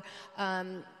for,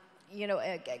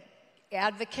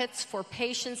 advocates for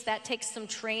patients. That takes some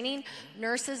training,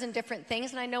 nurses and different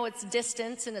things. And I know it's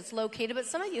distance and it's located, but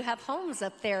some of you have homes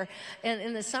up there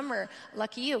in the summer.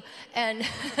 Lucky you. And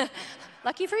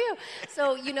lucky for you.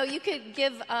 So, you could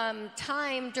give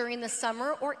time during the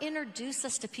summer or introduce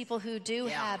us to people who do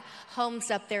have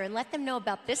homes up there and let them know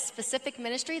about this specific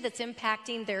ministry that's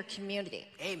impacting their community.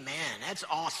 Amen. That's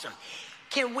awesome.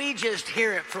 Can we just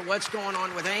hear it for what's going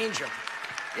on with Angel?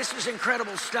 This is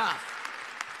incredible stuff.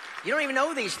 You don't even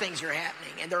know these things are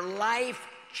happening, and they're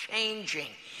life-changing.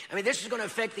 I mean, this is going to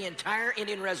affect the entire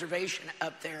Indian reservation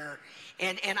up there.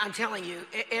 And I'm telling you,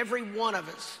 every one of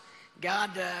us,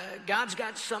 God's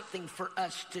got something for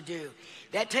us to do.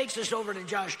 That takes us over to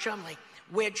Josh Chumley,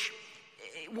 which,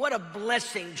 what a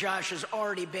blessing Josh has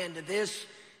already been to this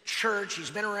church. He's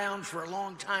been around for a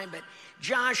long time. But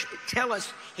Josh, tell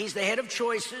us, he's the head of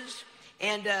Choices.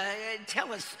 And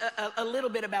tell us a little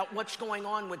bit about what's going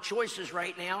on with Choices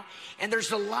right now. And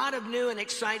there's a lot of new and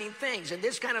exciting things. And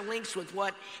this kind of links with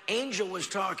what Angel was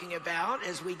talking about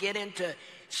as we get into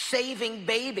saving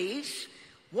babies.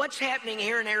 What's happening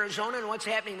here in Arizona and what's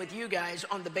happening with you guys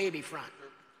on the baby front?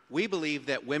 We believe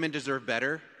that women deserve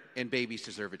better and babies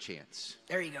deserve a chance.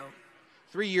 There you go.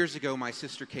 3 years ago, my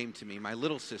sister came to me, my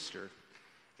little sister,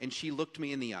 and she looked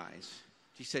me in the eyes.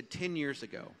 She said, 10 years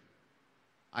ago,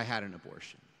 I had an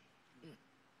abortion.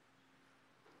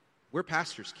 We're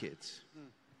pastors' kids.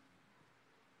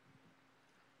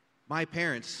 My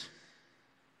parents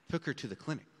took her to the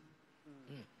clinic.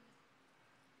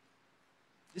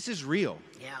 This is real.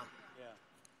 Yeah.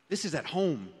 This is at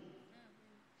home.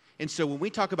 And so when we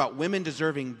talk about women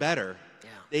deserving better,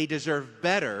 they deserve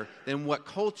better than what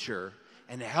culture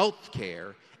and health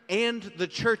care and the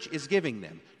church is giving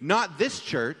them. Not this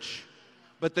church,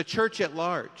 but the church at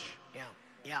large.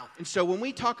 Yeah. And so when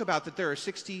we talk about that there are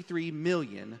 63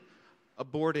 million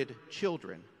aborted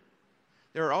children,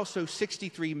 there are also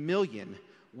 63 million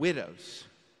widows.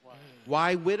 Wow.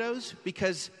 Why widows?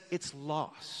 Because it's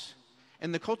loss.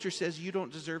 And the culture says you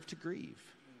don't deserve to grieve.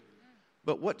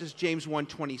 But what does James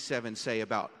 1:27 say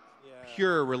about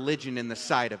pure religion in the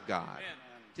sight of God?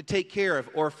 To take care of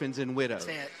orphans and widows.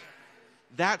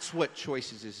 That's what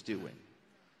Choices is doing.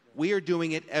 We are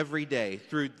doing it every day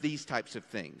through these types of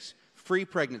things. Free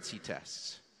pregnancy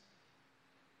tests,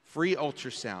 free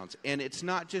ultrasounds, and it's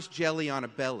not just jelly on a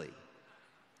belly.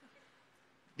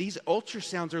 These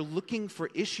ultrasounds are looking for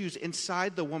issues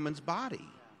inside the woman's body.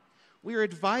 We are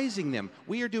advising them.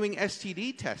 We are doing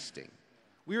STD testing.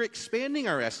 We are expanding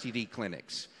our STD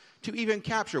clinics to even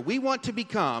capture. We want to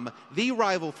become the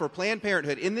rival for Planned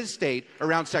Parenthood in this state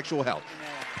around sexual health.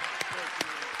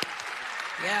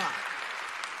 Yeah.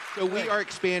 So we are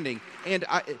expanding. And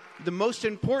the most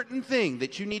important thing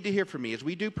that you need to hear from me is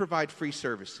we do provide free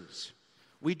services.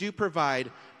 We do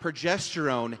provide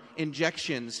progesterone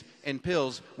injections and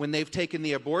pills when they've taken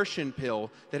the abortion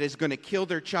pill that is going to kill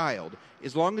their child.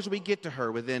 As long as we get to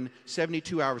her within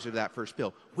 72 hours of that first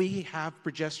pill, we have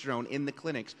progesterone in the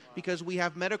clinics because we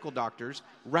have medical doctors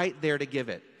right there to give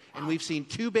it. And we've seen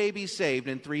 2 babies saved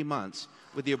in 3 months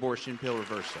with the abortion pill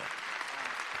reversal.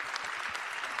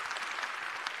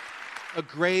 A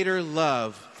greater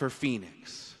love for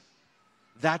Phoenix.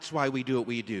 That's why we do what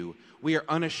we do. We are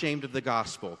unashamed of the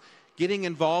gospel. Getting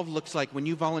involved looks like when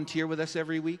you volunteer with us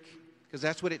every week, because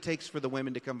that's what it takes for the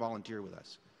women to come volunteer with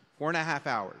us. 4.5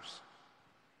 hours.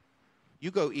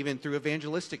 You go even through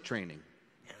evangelistic training.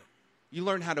 You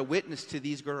learn how to witness to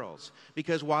these girls.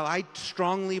 Because while I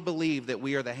strongly believe that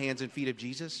we are the hands and feet of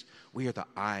Jesus, we are the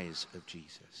eyes of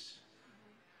Jesus.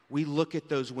 We look at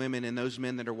those women and those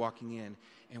men that are walking in,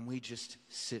 and we just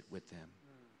sit with them.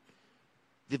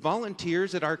 The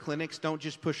volunteers at our clinics don't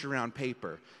just push around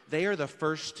paper. They are the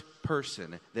first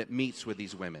person that meets with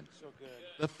these women. So good.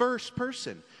 The first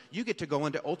person. You get to go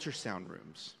into ultrasound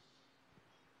rooms.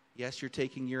 Yes, you're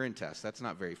taking urine tests. That's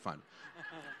not very fun.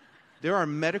 There are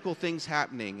medical things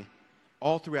happening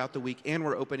all throughout the week, and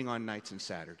we're opening on nights and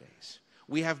Saturdays.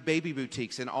 We have baby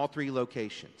boutiques in all 3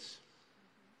 locations.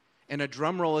 And a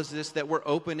drum roll is this, that we're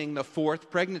opening the 4th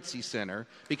pregnancy center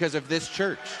because of this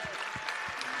church.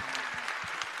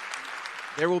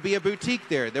 There will be a boutique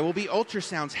there. There will be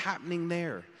ultrasounds happening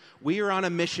there. We are on a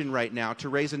mission right now to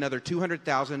raise another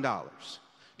 $200,000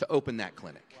 to open that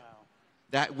clinic. Wow.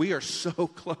 That we are so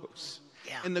close.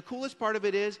 Yeah. And the coolest part of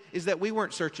it is that we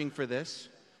weren't searching for this.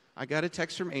 I got a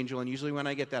text from Angel, and usually when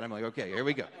I get that, I'm like, okay, here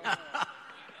we go.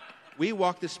 We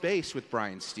walked the space with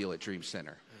Brian Steele at Dream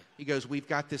Center. He goes, we've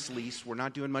got this lease. We're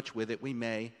not doing much with it. We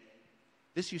may.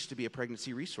 This used to be a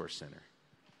pregnancy resource center.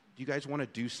 Do you guys want to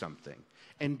do something?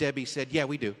 And Debbie said, yeah,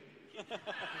 we do.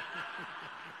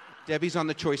 Debbie's on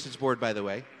the Choices board, by the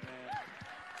way.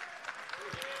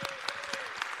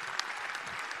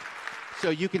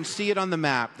 So you can see it on the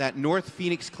map, that North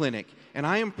Phoenix Clinic. And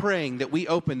I am praying that we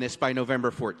open this by November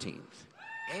 14th.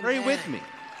 Amen. Pray with me.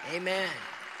 Amen.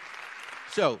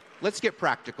 So let's get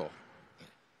practical.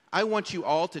 I want you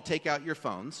all to take out your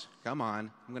phones. Come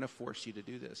on. I'm going to force you to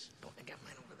do this. I got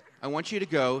mine over there. I want you to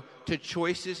go to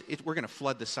Choices. We're going to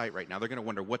flood the site right now. They're going to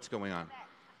wonder what's going on.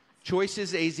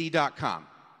 Choicesaz.com.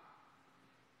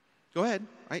 Go ahead.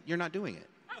 Right? You're not doing it.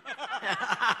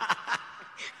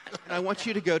 And I want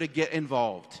you to go to Get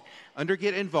Involved. Under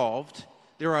Get Involved,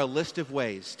 there are a list of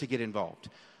ways to get involved.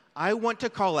 I want to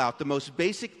call out the most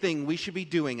basic thing we should be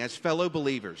doing as fellow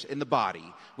believers in the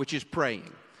body, which is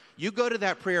praying. You go to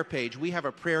that prayer page, we have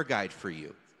a prayer guide for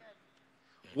you.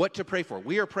 What to pray for.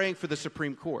 We are praying for the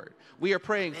Supreme Court. We are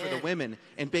praying for the women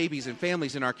and babies and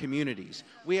families in our communities.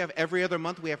 We have every other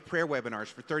month, we have prayer webinars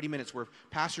for 30 minutes where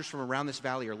pastors from around this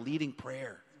valley are leading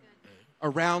prayer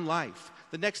around life.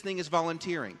 The next thing is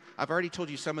volunteering. I've already told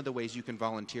you some of the ways you can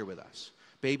volunteer with us.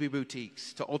 Baby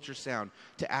boutiques, to ultrasound,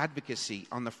 to advocacy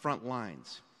on the front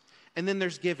lines. And then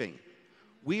there's giving.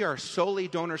 We are solely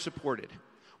donor supported.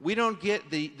 We don't get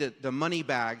the money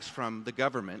bags from the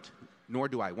government, nor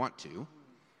do I want to.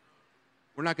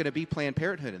 We're not going to be Planned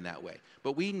Parenthood in that way.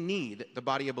 But we need the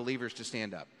body of believers to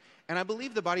stand up. And I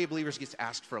believe the body of believers gets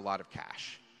asked for a lot of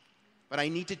cash. But I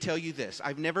need to tell you this.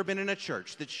 I've never been in a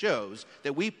church that shows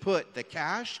that we put the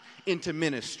cash into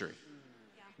ministry.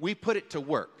 We put it to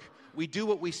work. We do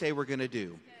what we say we're going to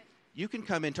do. You can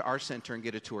come into our center and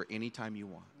get a tour anytime you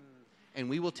want. And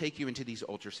we will take you into these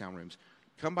ultrasound rooms.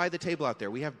 Come by the table out there.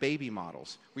 We have baby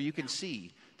models where you can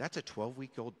see that's a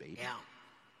 12-week-old baby.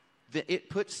 Yeah. It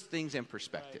puts things in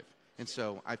perspective. And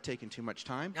so I've taken too much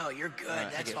time. No, you're good. I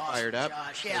That's get awesome, fired up.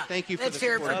 Josh. So Yeah. thank you for Let's the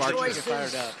hear it support for of our Joyce's.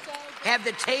 church. Have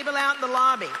the table out in the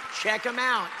lobby. Check them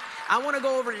out. I want to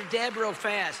go over to Deb real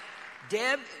fast.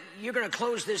 Deb, you're going to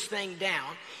close this thing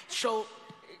down. So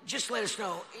just let us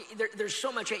know. There's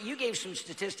so much. You gave some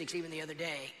statistics even the other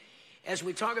day. As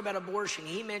we talk about abortion,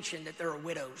 he mentioned that there are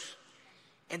widows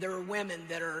and there are women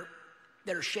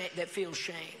that feel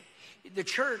shame. The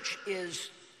church is...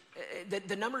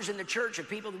 The numbers in the church of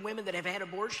people, the women that have had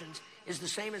abortions, is the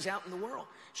same as out in the world.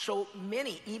 So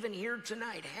many, even here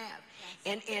tonight,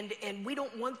 have. And we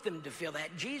don't want them to feel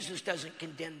that. Jesus doesn't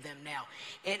condemn them now.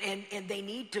 And they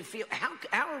need to feel,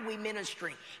 how are we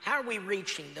ministering? How are we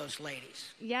reaching those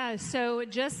ladies? Yeah, so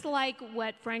just like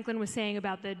what Franklin was saying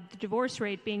about the divorce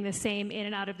rate being the same in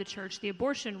and out of the church, the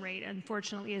abortion rate,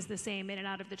 unfortunately, is the same in and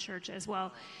out of the church as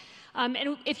well.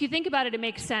 And if you think about it, it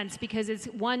makes sense because it's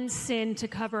one sin to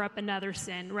cover up another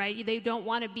sin, right? They don't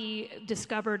want to be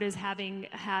discovered as having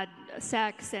had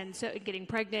sex and so getting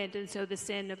pregnant, and so the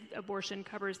sin of abortion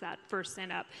covers that first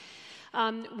sin up.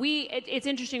 It's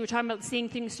interesting, we're talking about seeing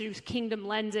things through kingdom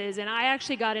lenses, and I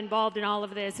actually got involved in all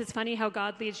of this. It's funny how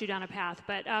God leads you down a path,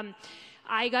 but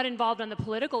I got involved on the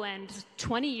political end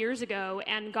 20 years ago,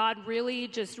 and God really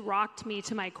just rocked me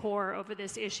to my core over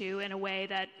this issue in a way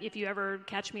that if you ever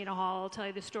catch me in a hall, I'll tell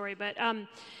you the story. But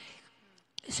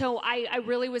so I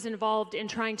really was involved in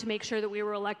trying to make sure that we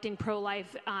were electing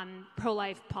pro-life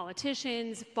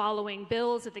politicians, following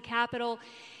bills at the Capitol.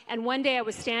 And one day I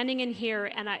was standing in here,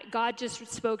 and God just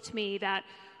spoke to me that,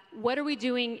 what are we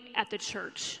doing at the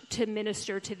church to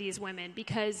minister to these women?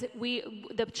 Because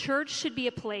the church should be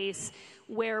a place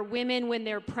where women, when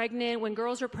they're pregnant, when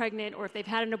girls are pregnant, or if they've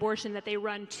had an abortion, that they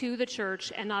run to the church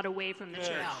and not away from the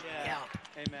church. Yeah.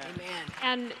 Amen.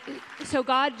 And so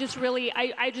God just really,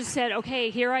 I just said,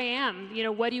 okay, here I am. You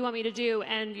know, what do you want me to do?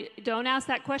 And don't ask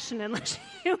that question unless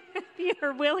you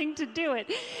are willing to do it,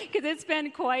 because it's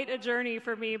been quite a journey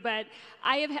for me. But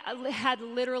I have had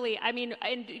literally, I mean,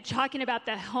 and talking about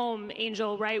the home,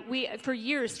 Angel, right? For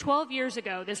years, 12 years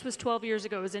ago, this was 12 years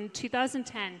ago, it was in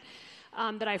 2010,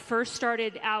 that I first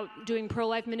started out doing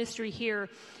pro-life ministry here.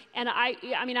 And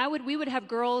we would have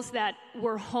girls that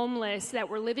were homeless, that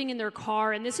were living in their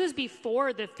car, and this was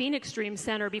before the Phoenix Dream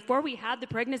Center, before we had the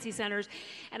pregnancy centers,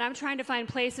 and I'm trying to find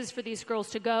places for these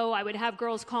girls to go. I would have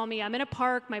girls call me, I'm in a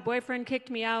park, my boyfriend kicked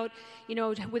me out, you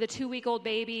know, with a 2-week-old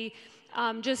baby.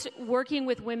 Just working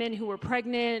with women who were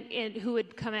pregnant and who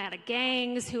had come out of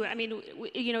gangs,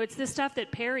 it's the stuff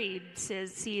that Perry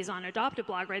sees on Adopt a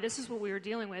Blog, right? This is what we were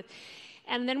dealing with.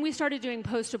 And then we started doing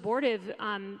post-abortive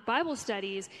Bible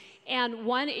studies, and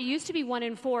it used to be 1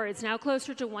 in 4. It's now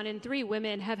closer to 1 in 3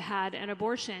 women have had an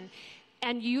abortion.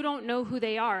 And you don't know who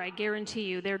they are, I guarantee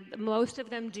you. Most of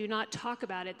them do not talk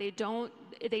about it. They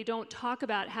don't talk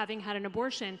about having had an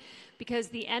abortion because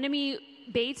the enemy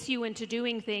baits you into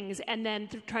doing things and then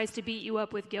tries to beat you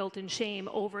up with guilt and shame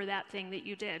over that thing that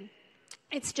you did.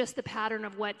 It's just the pattern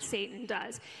of what Satan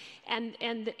does. And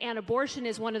abortion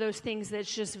is one of those things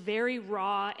that's just very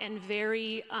raw and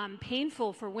very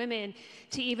painful for women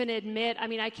to even admit. I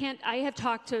mean, I have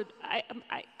talked to,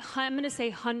 I'm going to say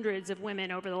hundreds of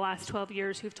women over the last 12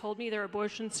 years who've told me their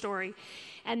abortion story.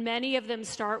 And many of them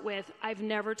start with, I've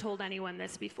never told anyone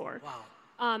this before. Wow.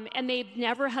 And they've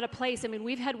never had a place. I mean,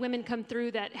 we've had women come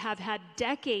through that have had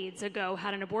decades ago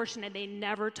had an abortion, and they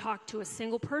never talked to a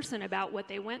single person about what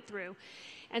they went through.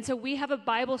 And so we have a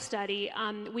Bible study.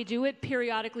 We do it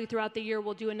periodically throughout the year.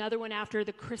 We'll do another one after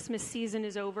the Christmas season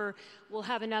is over. We'll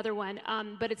have another one.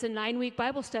 But it's a 9-week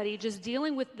Bible study just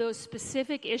dealing with those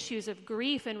specific issues of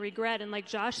grief and regret. And like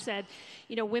Josh said,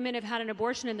 you know, women have had an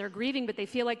abortion and they're grieving, but they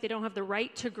feel like they don't have the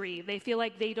right to grieve. They feel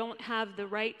like they don't have the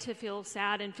right to feel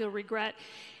sad and feel regret.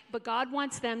 But God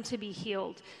wants them to be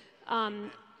healed.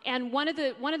 And one of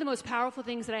the most powerful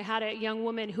things that I had a young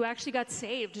woman who actually got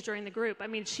saved during the group. I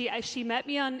mean, she met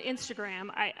me on Instagram.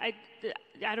 I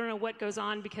don't know what goes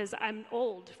on because I'm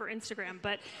old for Instagram,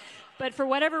 but for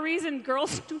whatever reason,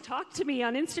 girls do talk to me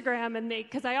on Instagram, and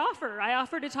because I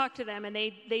offer to talk to them, and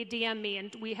they DM me,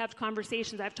 and we have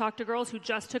conversations. I've talked to girls who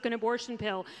just took an abortion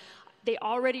pill. They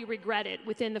already regret it.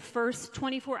 Within the first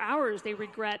 24 hours, they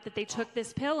regret that they took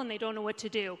this pill and they don't know what to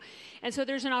do. And so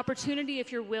there's an opportunity,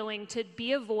 if you're willing, to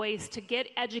be a voice, to get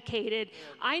educated.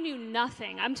 I knew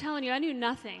nothing. I'm telling you, I knew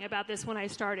nothing about this when I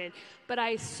started. But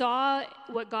I saw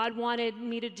what God wanted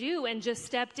me to do and just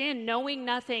stepped in, knowing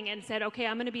nothing, and said, okay,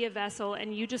 I'm going to be a vessel,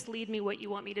 and you just lead me what you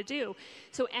want me to do.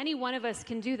 So any one of us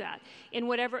can do that in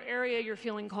whatever area you're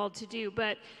feeling called to do.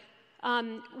 But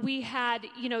we had,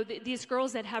 these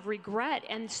girls that have regret,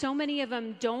 and so many of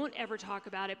them don't ever talk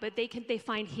about it, but they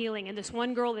find healing. And this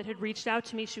one girl that had reached out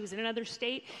to me, she was in another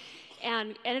state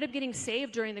and ended up getting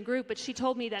saved during the group, but she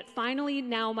told me that finally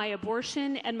now my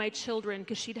abortion and my children,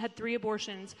 because she'd had 3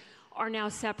 abortions, are now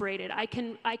separated. I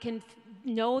can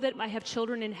know that I have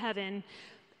children in heaven,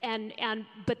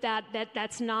 but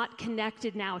that's not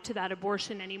connected now to that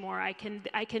abortion anymore. I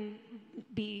can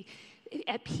be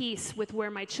at peace with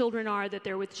where my children are, that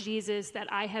they're with Jesus,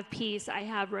 that I have peace, I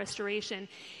have restoration.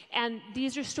 And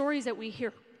these are stories that we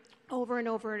hear over and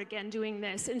over again doing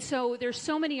this. And so there's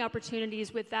so many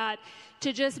opportunities with that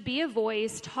to just be a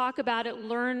voice, talk about it,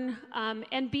 learn,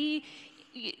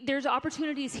 there's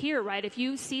opportunities here, right? If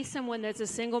you see someone that's a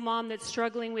single mom that's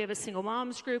struggling, we have a single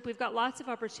moms group. We've got lots of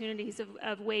opportunities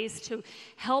of ways to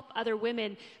help other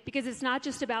women, because it's not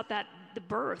just about the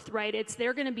birth, right?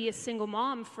 They're going to be a single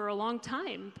mom for a long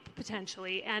time,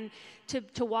 potentially, and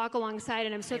to walk alongside.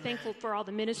 And I'm so thankful for all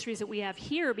the ministries that we have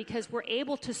here, because we're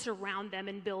able to surround them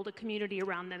and build a community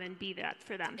around them and be that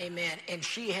for them. Amen. And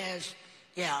she has,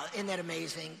 isn't that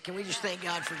amazing? Can we just thank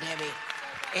God for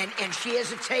Debbie? And she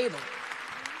has a table,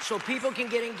 so people can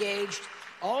get engaged.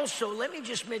 Also, let me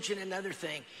just mention another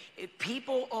thing.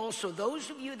 People also, those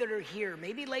of you that are here,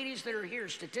 maybe ladies that are here,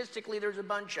 statistically there's a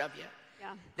bunch of you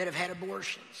that have had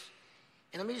abortions.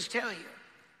 And let me just tell you,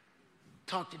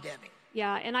 talk to Debbie.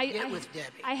 Yeah, and with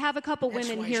Debbie. I have a couple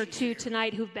women here too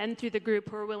tonight who've been through the group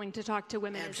who are willing to talk to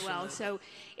women as well. So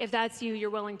if that's you, you're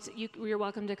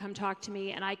welcome to come talk to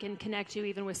me, and I can connect you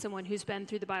even with someone who's been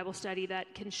through the Bible study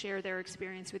that can share their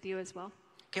experience with you as well.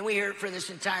 Can we hear it for this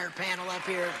entire panel up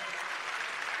here?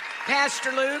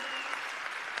 Pastor Luke,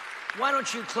 why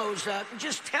don't you close up and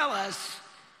just tell us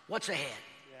what's ahead?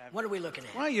 What are we looking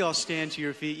at? Why don't you all stand to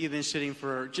your feet? You've been sitting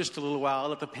for just a little while. I'll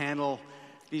let the panel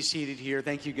be seated here.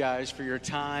 Thank you guys for your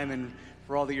time and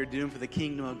for all that you're doing for the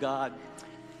kingdom of God.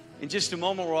 In just a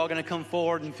moment, we're all going to come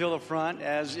forward and fill the front,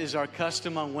 as is our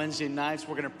custom on Wednesday nights.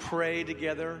 We're going to pray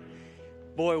together.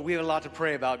 Boy, we have a lot to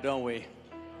pray about, don't we?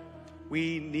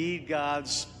 We need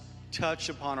God's touch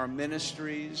upon our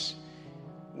ministries.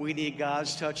 We need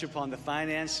God's touch upon the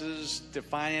finances to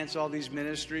finance all these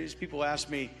ministries. People ask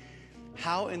me,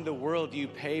 how in the world do you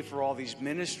pay for all these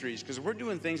ministries? Because we're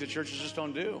doing things that churches just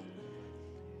don't do.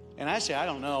 And I say, I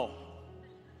don't know.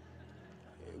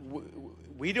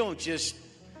 We don't just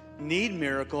need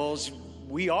miracles.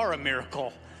 We are a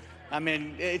miracle. I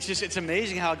mean, it's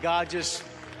amazing how God just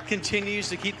continues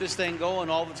to keep this thing going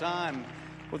all the time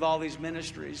with all these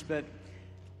ministries. But,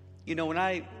 when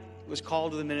I was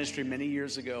called to the ministry many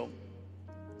years ago,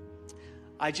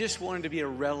 I just wanted to be a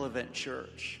relevant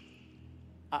church.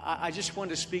 I just wanted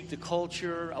to speak to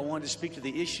culture. I wanted to speak to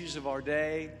the issues of our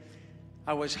day.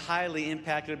 I was highly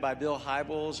impacted by Bill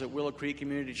Hybels at Willow Creek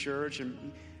Community Church,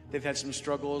 and they've had some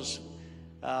struggles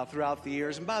throughout the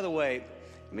years. And by the way,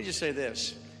 let me just say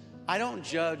this. I don't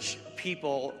judge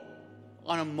people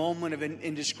on a moment of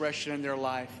indiscretion in their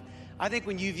life. I think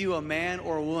when you view a man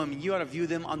or a woman, you ought to view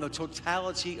them on the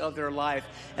totality of their life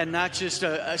and not just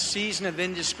a season of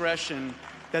indiscretion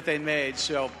that they made.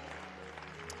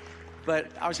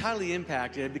 But I was highly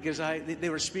impacted because they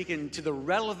were speaking to the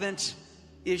relevant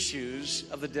issues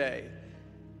of the day.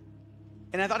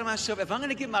 And I thought to myself, if I'm going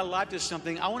to give my life to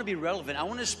something, I want to be relevant. I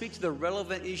want to speak to the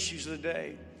relevant issues of the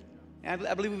day. And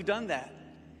I believe we've done that.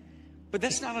 But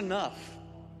that's not enough.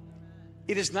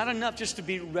 It is not enough just to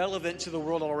be relevant to the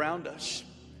world all around us.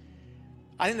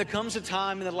 I think there comes a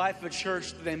time in the life of a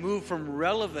church that they move from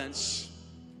relevance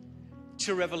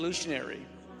to revolutionary.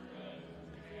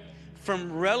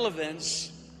 From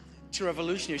relevance to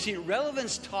revolutionary. See,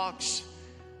 relevance talks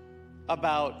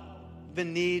about the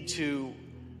need to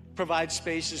provide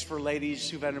spaces for ladies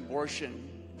who've had an abortion.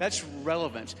 That's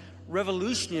relevance.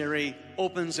 Revolutionary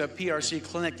opens a PRC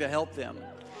clinic to help them.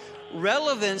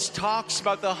 Relevance talks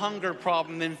about the hunger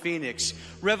problem in Phoenix.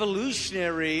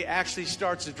 Revolutionary actually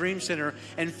starts a dream center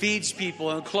and feeds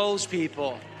people and clothes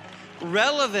people.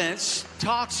 Relevance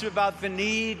talks about the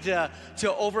need to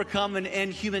overcome and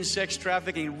end human sex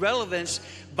trafficking. Relevance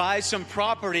buys some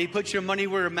property, puts your money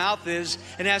where your mouth is,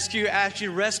 and actually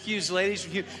rescues ladies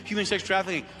from human sex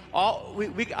trafficking.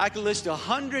 I could list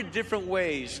 100 different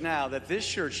ways now that this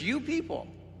church, you people,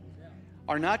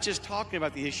 are not just talking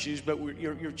about the issues, but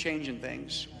you're changing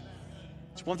things.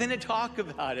 It's one thing to talk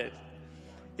about it.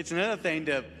 It's another thing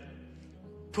to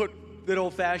put good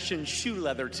old-fashioned shoe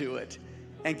leather to it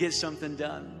and get something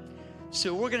done.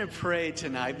 So we're going to pray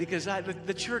tonight, because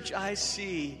the church I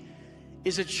see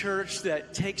is a church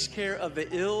that takes care of the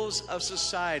ills of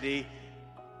society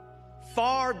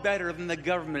far better than the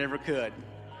government ever could.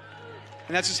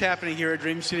 And that's what's happening here at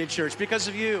Dream City Church because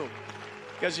of you.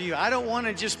 Because of you. I don't want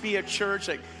to just be a church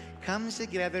that comes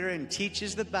together and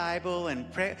teaches the Bible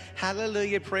and pray,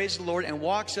 hallelujah, praise the Lord, and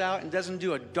walks out and doesn't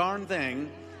do a darn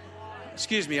thing.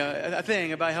 Excuse me, a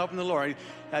thing about helping the Lord.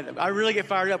 I really get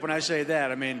fired up when I say that.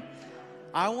 I mean,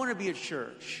 I want to be a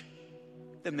church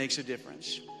that makes a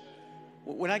difference.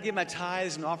 When I give my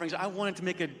tithes and offerings, I want it to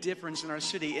make a difference in our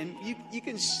city. And you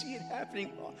can see it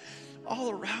happening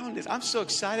all around us. I'm so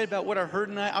excited about what I heard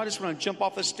tonight. I just want to jump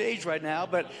off the stage right now,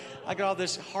 but I got all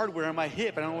this hardware on my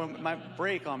hip. I don't want my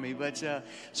break on me. But so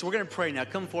we're going to pray now.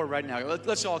 Come forward right now.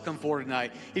 Let's all come forward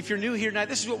tonight. If you're new here tonight,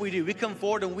 this is what we do. We come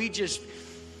forward and we just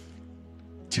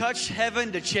touch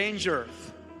heaven to change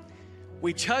earth.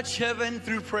 We touch heaven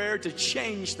through prayer to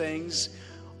change things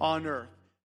on earth.